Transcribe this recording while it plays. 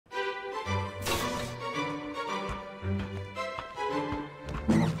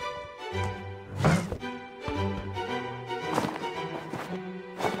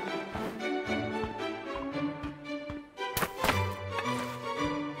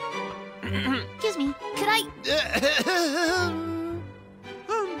Excuse me, could I...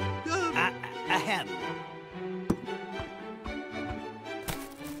 Ahem.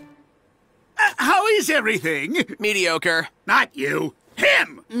 How is everything? Mediocre. Not you.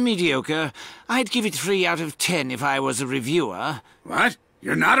 Him! Mediocre. I'd give it 3 out of 10 if I was a reviewer. What?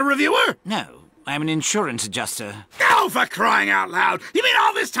 You're not a reviewer? No, I'm an insurance adjuster. Oh, for crying out loud! You mean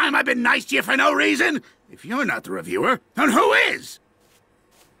all this time I've been nice to you for no reason? If you're not the reviewer, then who is?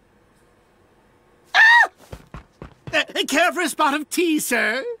 Care for a spot of tea,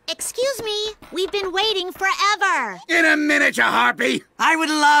 sir? Excuse me, we've been waiting forever. In a minute, you harpy! I would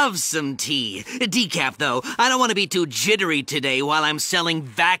love some tea. Decaf, though. I don't want to be too jittery today while I'm selling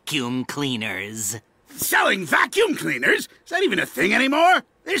vacuum cleaners. Selling vacuum cleaners? Is that even a thing anymore?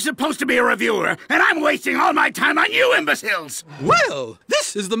 They're supposed to be a reviewer, and I'm wasting all my time on you imbeciles! Well,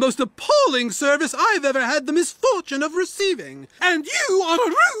 this is the most appalling service I've ever had the misfortune of receiving. And you are a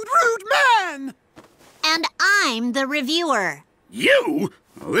rude, rude man! And I'm the reviewer. You?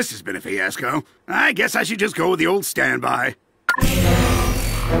 Well, this has been a fiasco. I guess I should just go with the old standby.